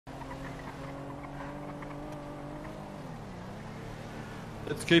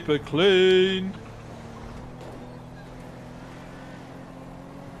Let's keep it clean.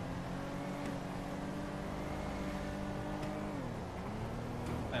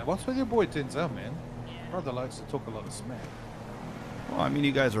 Man, what's with your boy Denzel, man? Brother likes to talk a lot of smack. Well, I mean,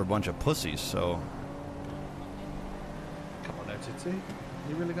 you guys are a bunch of pussies, so... Come on, OTT.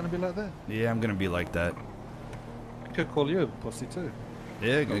 You really gonna be like that? Yeah, I'm gonna be like that. I could call you a pussy too.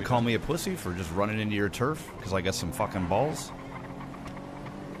 Yeah, you gonna call me a pussy for just running into your turf? Because I got some fucking balls?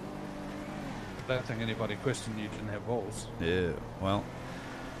 I don't think anybody questioned you didn't have balls. Yeah, well...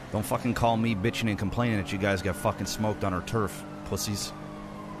 Don't fucking call me bitching and complaining that you guys got fucking smoked on our turf, pussies.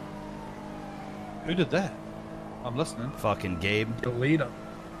 Who did that? I'm listening. Fucking Gabe. The leader.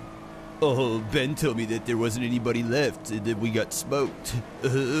 Oh, Ben told me that there wasn't anybody left, that we got smoked.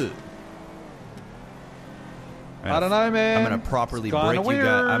 I don't know, man. I'm gonna properly break you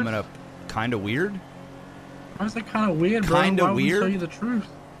guys. I'm gonna... Kinda weird? Why is that kind of weird, bro? Kinda Why weird? Why would you tell you the truth?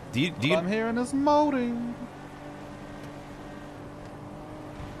 Do you... What I'm hearing is molding.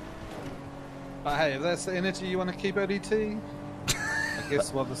 But hey, if that's the energy you want to keep, ODT, I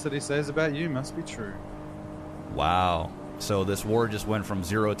guess what the city says about you must be true. Wow. So this war just went from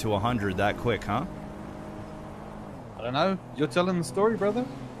 0 to 100 that quick, huh? I don't know. You're telling the story, brother.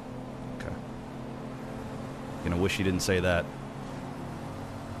 Okay. Gonna wish you didn't say that.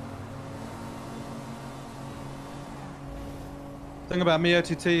 Thing about me,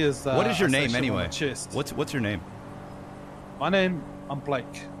 OTT, is what is your I say name shit on anyway? my chest. What's your name? My name, I'm Blake.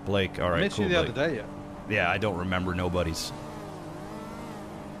 Blake. All right. I met Cool, you the Blake. other day, yeah. Yeah, I don't remember nobody's.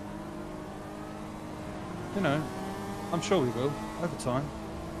 You know, I'm sure we will over time.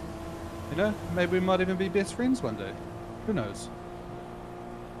 You know, maybe we might even be best friends one day. Who knows?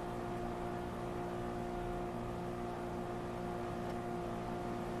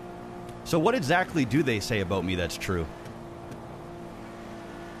 So what exactly do they say about me that's true?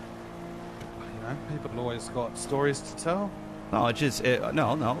 You know, people always got stories to tell. No, it's just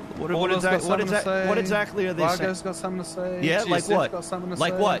no. What Paula's got something to say. What exactly are they saying? Vargo's got something to say. Yeah, like GSF what? Got something to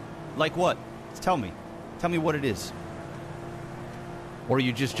like say. what? Like what? Tell me. Tell me what it is. Or are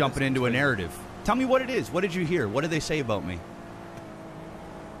you just jumping into a narrative? Tell me what it is. What did you hear? What did they say about me?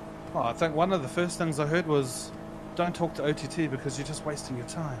 Oh, I think one of the first things I heard was, don't talk to OTT because you're just wasting your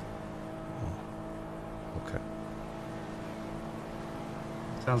time. Okay.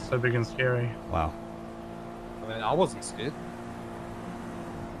 Sounds so big and scary. Wow. I mean, I wasn't scared.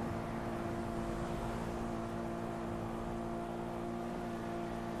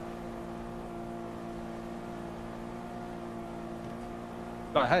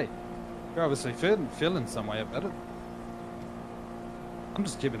 But hey, you're obviously feeling some way about it. I'm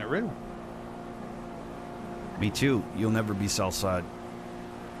just keeping it real. Me too. You'll never be Southside.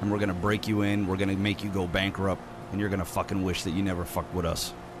 And we're gonna break you in, we're gonna make you go bankrupt, and you're gonna fucking wish that you never fucked with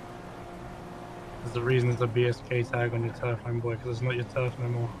us. There's the reason there's a BSK tag on your turf, homeboy, because it's not your turf no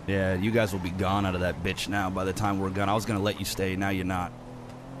more. Yeah, you guys will be gone out of that bitch now by the time we're gone. I was gonna let you stay, now you're not.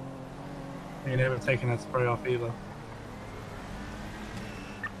 You never taken that spray off either.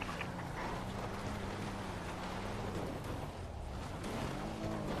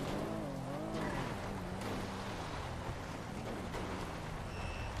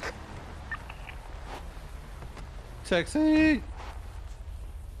 Taxi!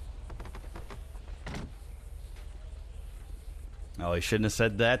 Oh, he shouldn't have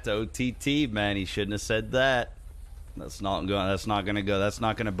said that to OTT, man. He shouldn't have said that. That's not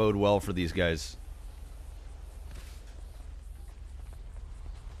gonna bode well for these guys.